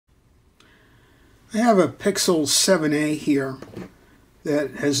I have a Pixel 7a here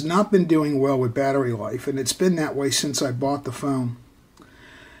that has not been doing well with battery life, and it's been that way since I bought the phone.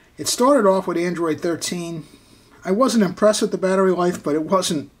 It started off with Android 13. I wasn't impressed with the battery life, but it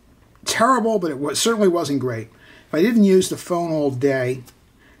wasn't terrible, but certainly wasn't great. If I didn't use the phone all day,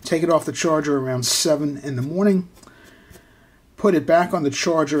 take it off the charger around 7 in the morning, put it back on the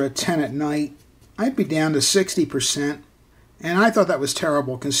charger at 10 at night, I'd be down to 60%. And I thought that was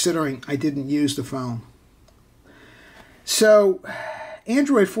terrible considering I didn't use the phone. So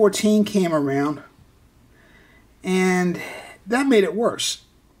Android 14 came around and that made it worse.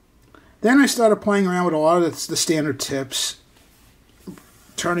 Then I started playing around with a lot of the standard tips,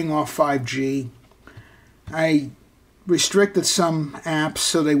 turning off 5G. I restricted some apps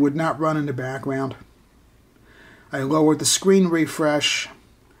so they would not run in the background. I lowered the screen refresh,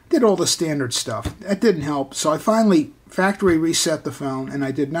 did all the standard stuff. That didn't help, so I finally factory reset the phone, and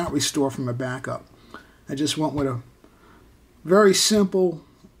I did not restore from a backup. I just went with a very simple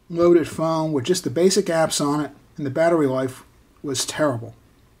loaded phone with just the basic apps on it, and the battery life was terrible.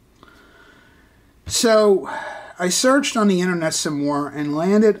 So I searched on the internet some more and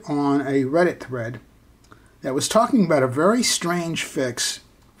landed on a Reddit thread that was talking about a very strange fix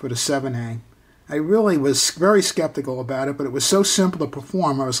for the 7a. I really was very skeptical about it, but it was so simple to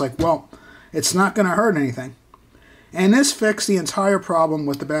perform. I was like, well, it's not going to hurt anything. And this fixed the entire problem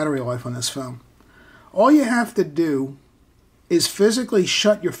with the battery life on this phone. All you have to do is physically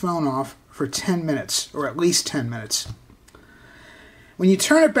shut your phone off for 10 minutes, or at least 10 minutes. When you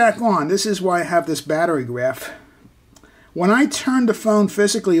turn it back on, this is why I have this battery graph. When I turned the phone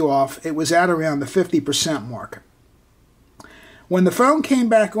physically off, it was at around the 50% mark. When the phone came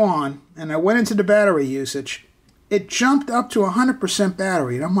back on, and I went into the battery usage, it jumped up to 100%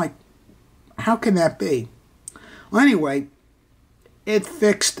 battery. And I'm like, how can that be? Well, anyway, it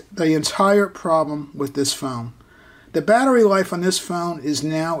fixed the entire problem with this phone. The battery life on this phone is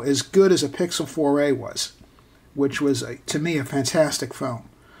now as good as a Pixel 4a was, which was, to me, a fantastic phone.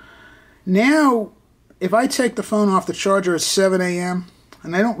 Now, if I take the phone off the charger at 7 a.m.,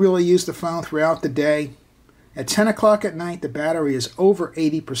 and I don't really use the phone throughout the day, at 10 o'clock at night, the battery is over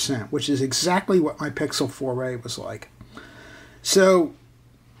 80%, which is exactly what my Pixel 4a was like. So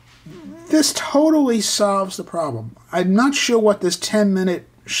this totally solves the problem. I'm not sure what this 10-minute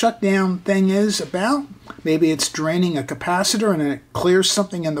shutdown thing is about. Maybe it's draining a capacitor and it clears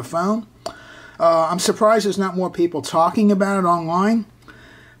something in the phone. I'm surprised there's not more people talking about it online.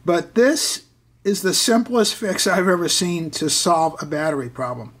 But this is the simplest fix I've ever seen to solve a battery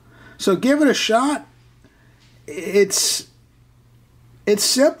problem. So give it a shot. It's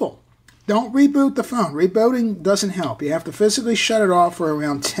simple. Don't reboot the phone. Rebooting doesn't help. You have to physically shut it off for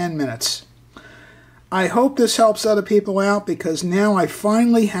around 10 minutes. I hope this helps other people out because now I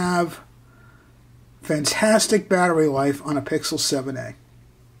finally have fantastic battery life on a Pixel 7a.